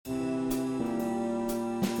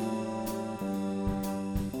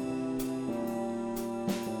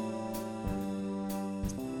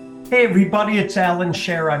Hey everybody, it's Allan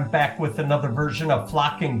Share. I'm back with another version of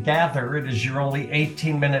Flock and Gather. It is your only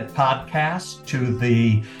 18-minute podcast to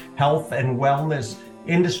the health and wellness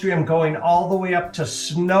industry. I'm going all the way up to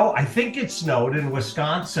snow. I think it snowed in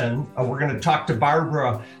Wisconsin. We're going to talk to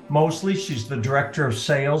Barbara Mosley. She's the director of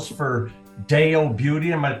sales for Deo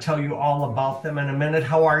Beauty. I'm going to tell you all about them in a minute.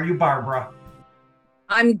 How are you, Barbara?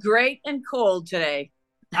 I'm great and cold today.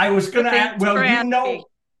 I was going to ask, Thanks for asking.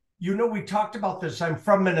 we talked about this. I'm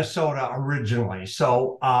from Minnesota originally,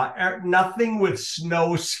 so nothing with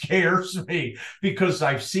snow scares me because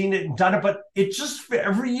I've seen it and done it. But it just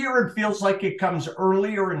every year it feels like it comes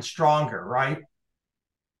earlier and stronger, right?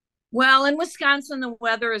 Well, in Wisconsin, the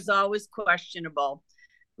weather is always questionable.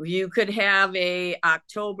 You could have a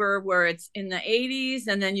October where it's in the 80s,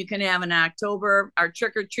 and then you can have an October, our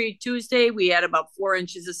trick or treat Tuesday, we had about 4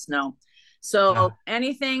 inches of snow. Yeah. So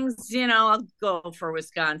anything's, I'll go for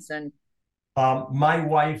Wisconsin. My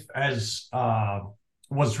wife as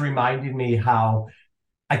was reminding me how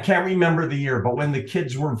I can't remember the year, but when the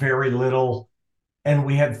kids were very little, and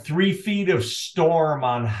we had 3 feet of storm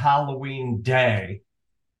on Halloween Day.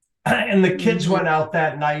 And the kids Mhm. went out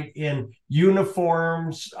that night in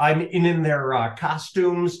uniforms, in their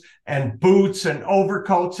costumes and boots and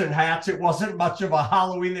overcoats and hats. It wasn't much of a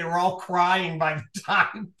Halloween. They were all crying by the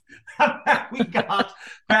time we got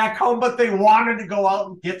back home, but they wanted to go out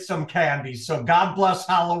and get some candy. So God bless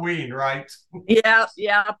Halloween, right? Yeah,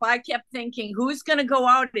 yeah. I kept thinking, who's going to go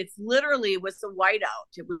out? It was a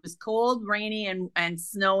whiteout. It was cold, rainy, and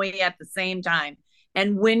snowy at the same time,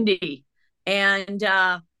 and windy. And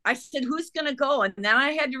I said, who's going to go? And then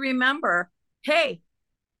I had to remember, hey,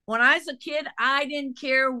 when I was a kid, I didn't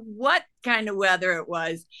care what kind of weather it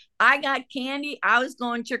was. I got candy. I was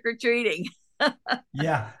going trick or treating.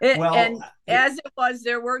 Yeah. And as it was,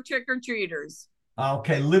 there were trick or treaters.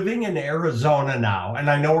 Okay, living in Arizona now, and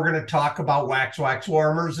I know we're going to talk about wax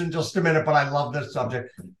warmers in just a minute, but I love this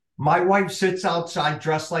subject. My wife sits outside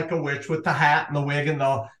dressed like a witch with the hat and the wig and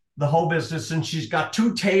the whole business, and she's got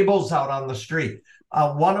two tables out on the street.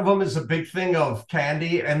 One of them is a big thing of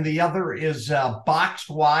candy, and the other is boxed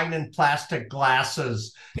wine and plastic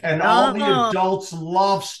glasses. And all the Oh, adults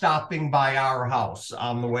love stopping by our house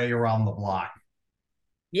on the way around the block.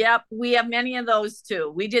 yep. We have many of those too.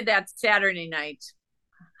 We did that Saturday night.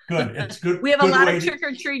 Good. It's good. We have a Good lot of way to trick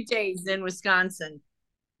or treat days in Wisconsin.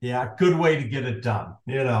 Yeah, good way to get it done.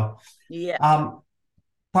 Yeah. Um,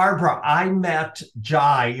 Barbara, I met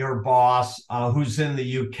Jai, your boss, who's in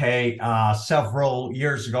the UK, several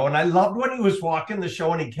years ago, and I loved when he was walking the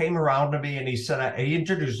show and he came around to me and he said, he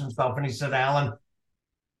introduced himself and he said, Allan,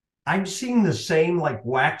 I'm seeing the same like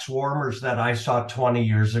wax warmers that I saw 20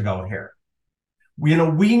 years ago here.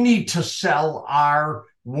 We need to sell our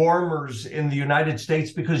warmers in the United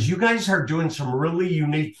States because you guys are doing some really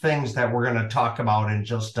unique things that we're going to talk about in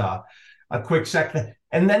just a quick second.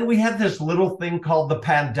 And then we had this little thing called the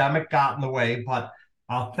pandemic got in the way, but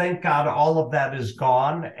thank God all of that is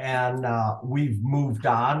gone and we've moved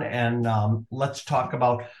on. And let's talk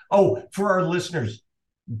about, for our listeners,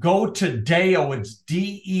 go to Deo, it's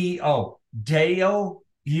DEO, Deo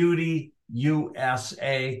Beauty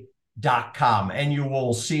USA.com, and you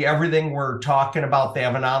will see everything we're talking about. They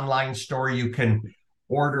have an online store. You can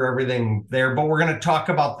order everything there, but we're going to talk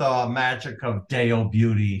about the magic of Deo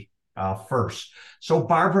Beauty first. So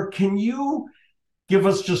Barbara, can you give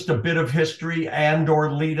us just a bit of history and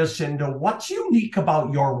or lead us into what's unique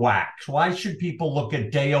about your wax? Why should people look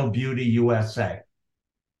at Deo Beauty USA?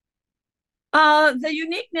 The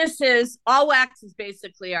uniqueness is all waxes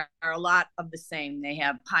basically are a lot of the same. They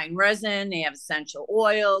have pine resin, they have essential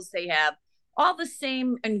oils, they have all the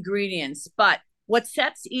same ingredients. But what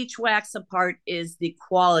sets each wax apart is the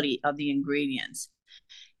quality of the ingredients.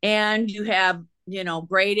 And you have,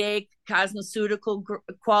 grade A cosmeceutical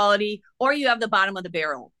quality, or you have the bottom of the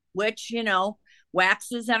barrel, which,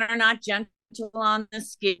 waxes that are not gentle on the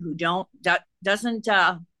skin, who doesn't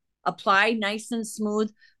apply nice and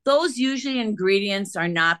smooth, those usually ingredients are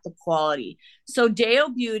not the quality. So Deo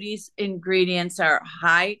Beauty's ingredients are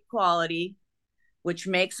high quality, which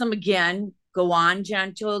makes them again go on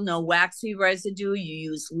gentle, no waxy residue. You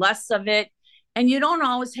use less of it, and you don't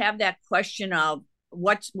always have that question of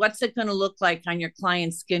what's it going to look like on your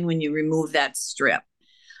client's skin when you remove that strip.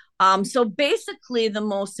 So basically, the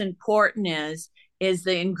most important is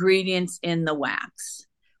the ingredients in the wax.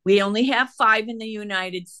 We only have 5 in the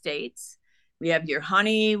United States. We have your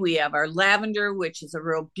honey, we have our lavender, which is a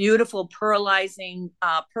real beautiful pearlizing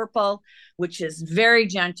purple, which is very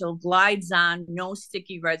gentle, glides on, no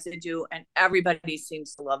sticky residue, and everybody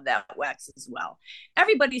seems to love that wax as well.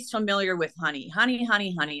 Everybody's familiar with honey. Honey,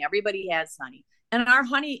 honey, honey. Everybody has honey. And our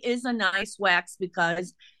honey is a nice wax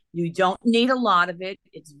because you don't need a lot of it.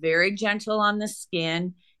 It's very gentle on the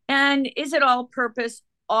skin. And is it all purpose?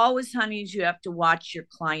 Always, honeys, you have to watch your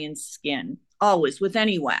client's skin, always, with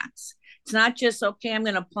any wax. It's not just, okay, I'm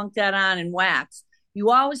going to plunk that on and wax.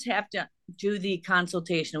 You always have to do the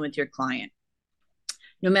consultation with your client,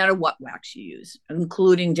 no matter what wax you use,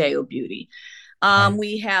 including Deo Beauty. Right.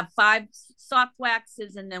 We have 5 soft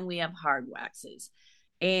waxes and then we have hard waxes.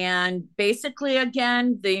 And basically,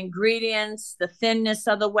 again, the ingredients, the thinness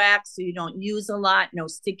of the wax, so you don't use a lot, no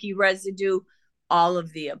sticky residue, all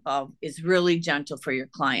of the above is really gentle for your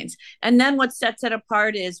clients. And then what sets it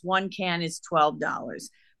apart is one can is $12.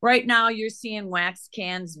 Right now, you're seeing wax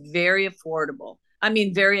cans very affordable. I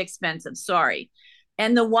mean, very expensive, sorry.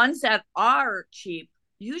 And the ones that are cheap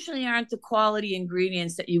usually aren't the quality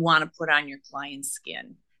ingredients that you want to put on your client's skin,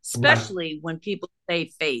 Right. especially when people say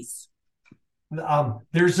face.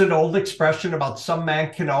 There's an old expression about some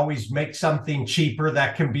man can always make something cheaper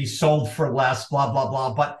that can be sold for less, blah, blah,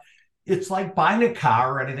 blah. But it's like buying a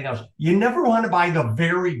car or anything else. You never want to buy the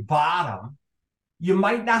very bottom. You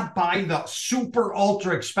might not buy the super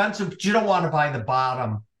ultra expensive, but you don't want to buy the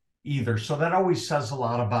bottom either. So that always says a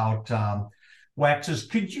lot about waxes.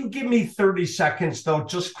 Could you give me 30 seconds, though,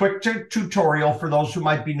 just quick tutorial for those who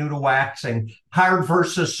might be new to waxing, hard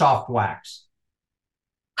versus soft wax?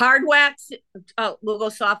 Hard wax, we'll go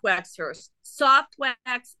soft wax first. Soft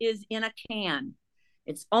wax is in a can.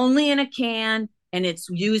 It's only in a can and it's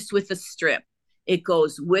used with a strip. It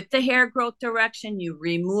goes with the hair growth direction. You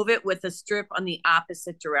remove it with a strip on the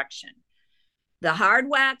opposite direction. The hard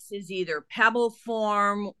wax is either pebble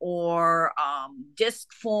form or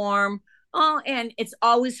disc form. Oh, and it's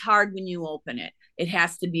always hard when you open it. It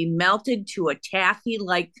has to be melted to a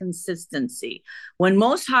taffy-like consistency. When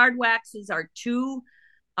most hard waxes are too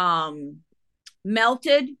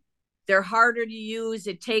melted, they're harder to use.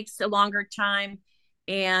 It takes a longer time.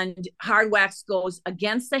 And hard wax goes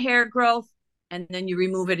against the hair growth, and then you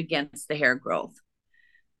remove it against the hair growth.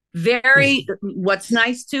 What's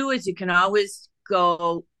nice too is you can always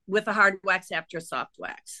go with a hard wax after a soft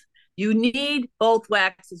wax. You need both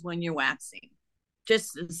waxes when you're waxing.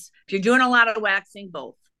 Just as, if you're doing a lot of waxing,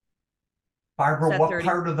 both. Barbara, what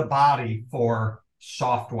part of the body for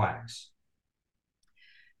soft wax?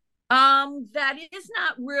 That is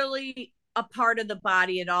not really a part of the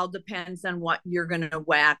body. It all depends on what you're going to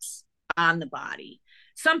wax on the body.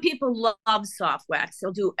 Some people love soft wax.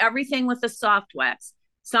 They'll do everything with a soft wax.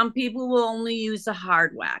 Some people will only use a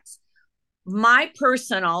hard wax. My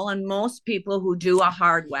personal, and most people who do a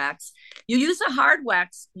hard wax, you use a hard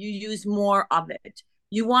wax, you use more of it.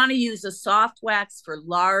 You want to use a soft wax for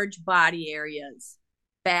large body areas,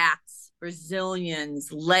 backs,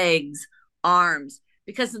 Brazilians, legs, arms,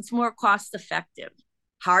 because it's more cost effective.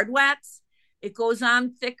 Hard wax, it goes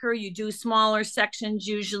on thicker. You do smaller sections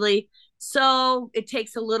usually. So it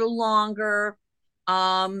takes a little longer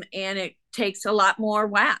and it takes a lot more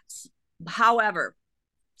wax. However,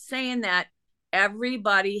 saying that,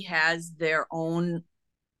 everybody has their own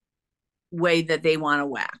way that they want to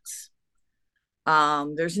wax.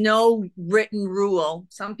 There's no written rule.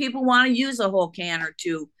 Some people want to use a whole can or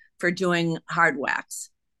two for doing hard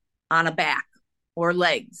wax on a back or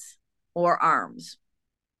legs or arms.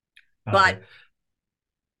 But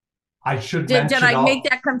I should did I make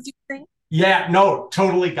that confusing? Yeah, no,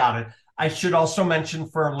 totally got it. I should also mention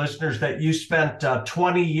for our listeners that you spent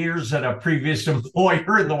 20 years at a previous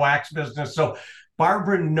employer in the wax business. So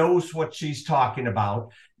Barbara knows what she's talking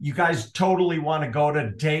about. You guys totally want to go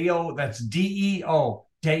to Deo, that's DEO,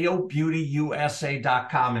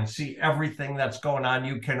 DeoBeautyUSA.com and see everything that's going on.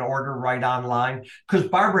 You can order right online. Because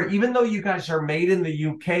Barbara, even though you guys are made in the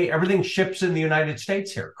UK, everything ships in the United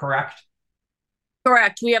States here, correct?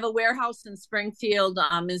 Correct. We have a warehouse in Springfield,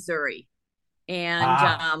 Missouri.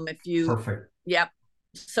 And if you, perfect. Yep.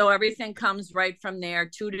 So everything comes right from there,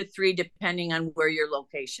 2 to 3, depending on where your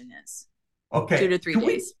location is. Okay. 2 to 3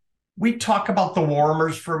 days. We talk about the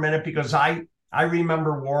warmers for a minute because I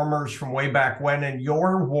remember warmers from way back when, and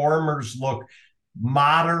your warmers look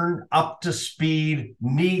modern, up to speed,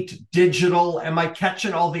 neat, digital. Am I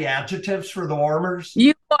catching all the adjectives for the warmers?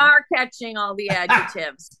 You are catching all the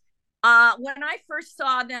adjectives. When I first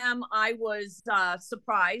saw them, I was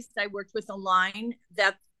surprised. I worked with a line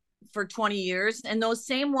that for 20 years, and those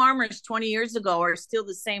same warmers 20 years ago are still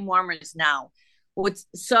the same warmers now.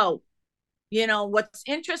 So, what's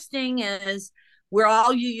interesting is we're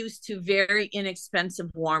all used to very inexpensive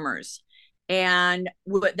warmers, and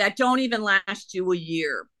that don't even last you a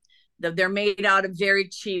year. They're made out of very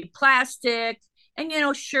cheap plastic.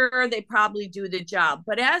 And, sure, they probably do the job.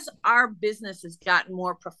 But as our business has gotten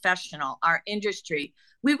more professional, our industry,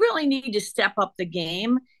 we really need to step up the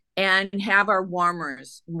game and have our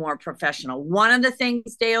warmers more professional. One of the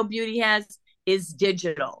things Deo Beauty has is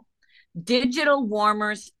digital. Digital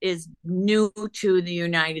warmers is new to the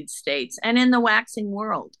United States and in the waxing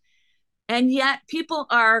world. And yet people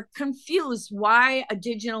are confused why a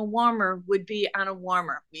digital warmer would be on a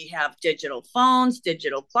warmer. We have digital phones,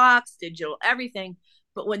 digital clocks, digital everything.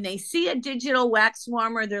 But when they see a digital wax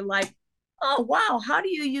warmer, they're like, oh, wow, how do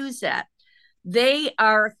you use that? They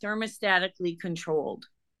are thermostatically controlled.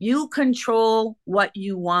 You control what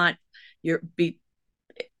you want.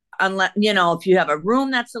 Unless, if you have a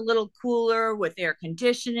room that's a little cooler with air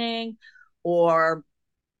conditioning, or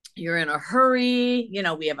you're in a hurry,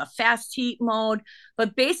 we have a fast heat mode.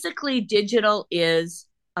 But basically, digital is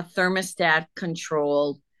a thermostat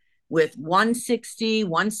control with 160,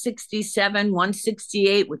 167,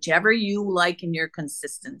 168, whichever you like in your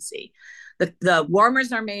consistency. The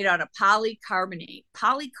warmers are made out of polycarbonate.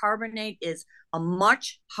 Polycarbonate is a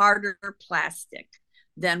much harder plastic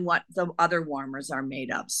than what the other warmers are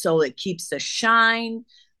made of. So it keeps the shine,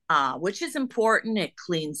 which is important. It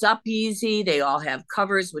cleans up easy. They all have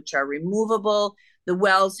covers, which are removable. The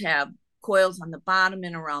wells have coils on the bottom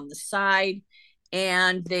and around the side.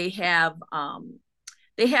 And they have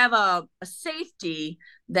a safety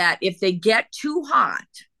that if they get too hot,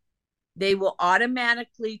 they will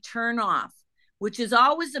automatically turn off, which is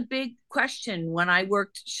always a big question when I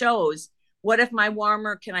worked shows. What if my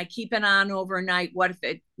warmer, can I keep it on overnight?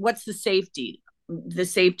 What's the safety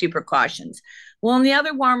precautions? Well, in the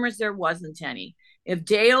other warmers, there wasn't any. If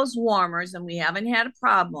Deo's warmers, and we haven't had a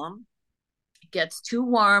problem, it gets too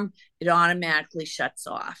warm, it automatically shuts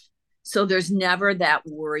off. So there's never that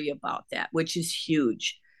worry about that, which is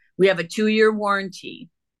huge. We have a 2-year warranty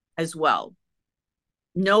as well.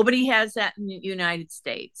 Nobody has that in the United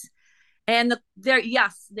States. And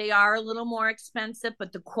yes, they are a little more expensive,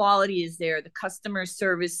 but the quality is there. The customer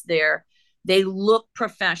service there. They look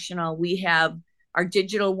professional. We have our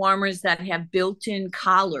digital warmers that have built-in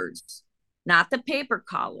collars, not the paper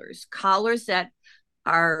collars that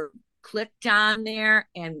are clicked on there.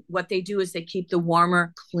 And what they do is they keep the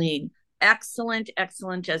warmer clean. Excellent,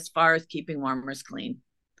 excellent as far as keeping warmers clean.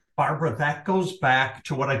 Barbara, that goes back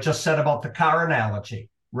to what I just said about the car analogy,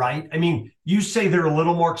 right? I mean, you say they're a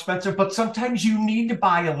little more expensive, but sometimes you need to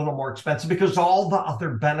buy a little more expensive because all the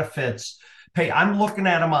other benefits pay. I'm looking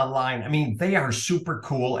at them online. I mean, they are super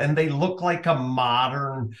cool and they look like a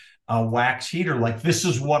modern wax heater. Like this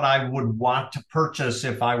is what I would want to purchase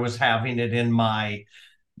if I was having it in my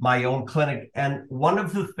own clinic. And one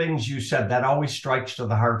of the things you said that always strikes to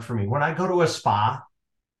the heart for me, when I go to a spa,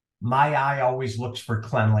 my eye always looks for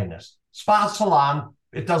cleanliness. Spa, salon,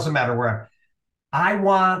 it doesn't matter where. I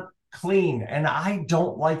want clean, and I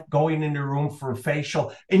don't like going into a room for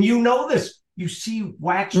facial. And you know this. You see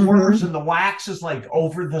wax warmers and the wax is like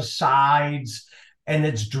over the sides and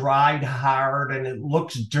it's dried hard and it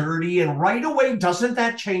looks dirty. And right away, doesn't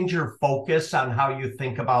that change your focus on how you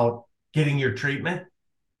think about getting your treatment?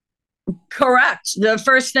 Correct. The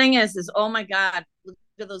first thing is, oh my God, look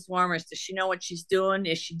at those warmers. Does she know what she's doing?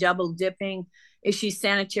 Is she double dipping? Is she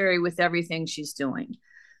sanitary with everything she's doing?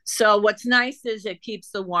 So what's nice is it keeps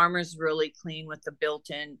the warmers really clean with the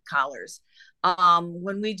built-in collars.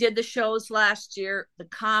 When we did the shows last year, the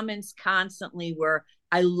comments constantly were,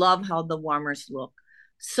 I love how the warmers look.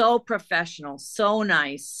 So professional, so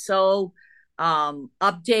nice, so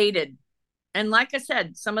updated. And like I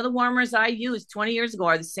said, some of the warmers I used 20 years ago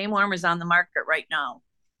are the same warmers on the market right now.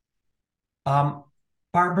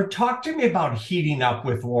 Barbara, talk to me about heating up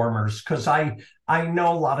with warmers, because I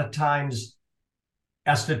know a lot of times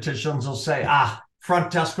estheticians will say,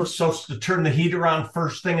 front desk was supposed to turn the heater on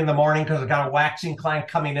first thing in the morning because I got a waxing client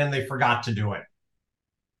coming in. They forgot to do it.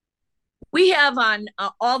 We have on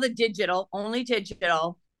all the only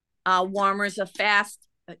digital warmers, a fast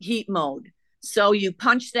heat mode. So you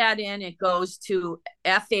punch that in, it goes to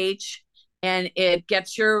FH, and it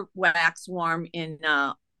gets your wax warm in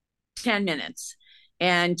 10 minutes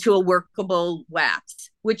and to a workable wax,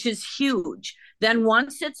 which is huge. Then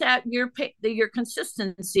once it's at your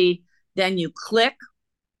consistency, then you click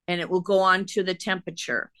and it will go on to the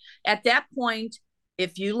temperature. At that point,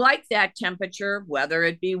 if you like that temperature, whether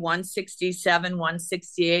it be 167,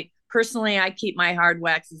 168, personally, I keep my hard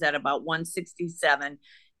waxes at about 167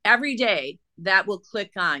 every day. That will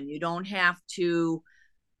click on. You don't have to,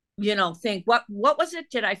 think, what was it?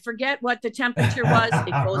 Did I forget what the temperature was?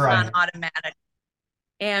 It goes right on automatic,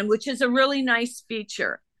 and which is a really nice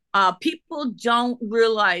feature. People don't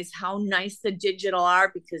realize how nice the digital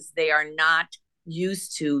are because they are not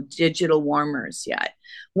used to digital warmers yet.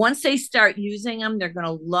 Once they start using them, they're going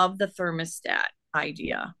to love the thermostat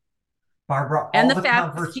idea. Barbara, And the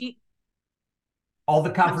fact that he, all the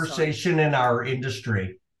I'm sorry. conversation in our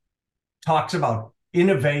industry talks about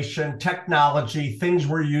innovation, technology, things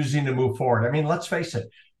we're using to move forward. I mean, let's face it,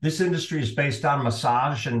 this industry is based on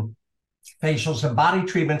massage and facials and body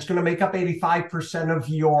treatments, going to make up 85% of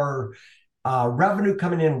your revenue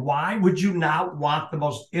coming in. Why would you not want the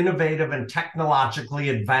most innovative and technologically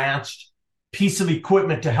advanced piece of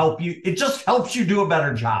equipment to help you? It just helps you do a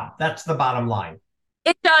better job. That's the bottom line.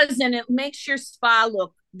 It does, and it makes your spa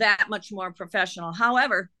look that much more professional.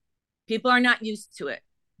 However, people are not used to it.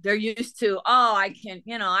 They're used to, oh, I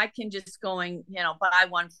can just go and, buy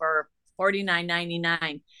one for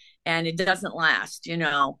 $49.99 and it doesn't last, it's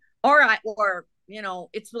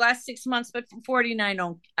the last 6 months, but for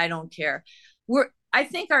 49, I don't care. I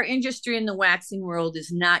think our industry in the waxing world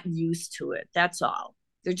is not used to it. That's all.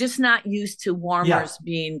 They're just not used to warmers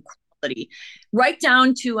being quality. Right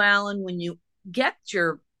down to, Allan, when you get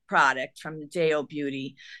your product from the Deo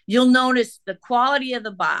Beauty, you'll notice the quality of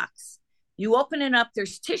the box. You open it up,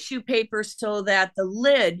 there's tissue paper so that the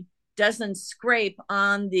lid doesn't scrape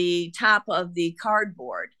on the top of the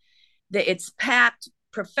cardboard. It's packed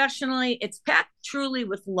professionally, it's packed truly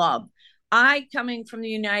with love. Coming from the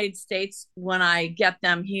United States, when I get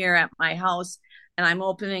them here at my house and I'm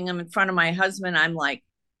opening them in front of my husband, I'm like,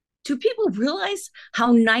 do people realize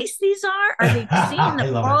how nice these are? Are they seeing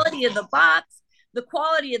the quality of the box, the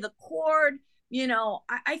quality of the cord?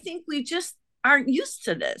 I think we just aren't used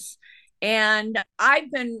to this. And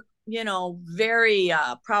I've been, very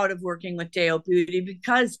proud of working with Deo Beauty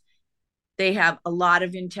because they have a lot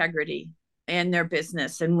of integrity in their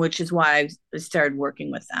business, and which is why I started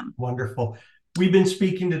working with them. Wonderful. We've been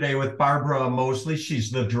speaking today with Barbara Mosley.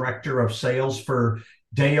 She's the director of sales for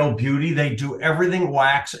Deo Beauty. They do everything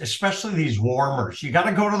wax, especially these warmers. You got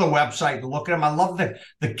to go to the website and look at them. I love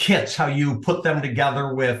the kits, how you put them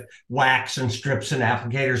together with wax and strips and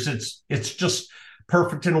applicators. It's just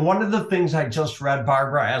perfect. And one of the things I just read,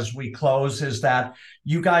 Barbara, as we close, is that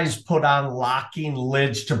you guys put on locking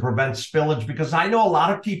lids to prevent spillage, because I know a lot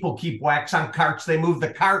of people keep wax on carts. They move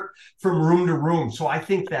the cart from room to room. So I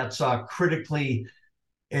think that's a critically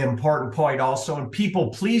important point also. And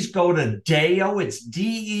people, please go to Deo. It's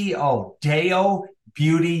DEO, Deo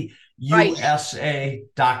Beauty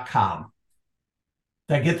USA.com.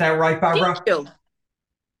 Did I get that right, Barbara? Thank you.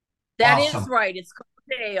 That Awesome. is right. It's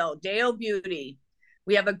called Deo Beauty.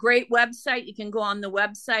 We have a great website. You can go on the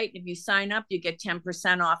website. If you sign up, you get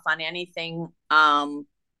 10% off on anything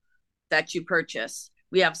that you purchase.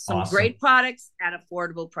 We have some great products at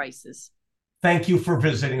affordable prices. Thank you for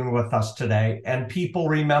visiting with us today. And people,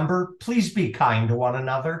 remember, please be kind to one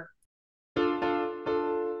another.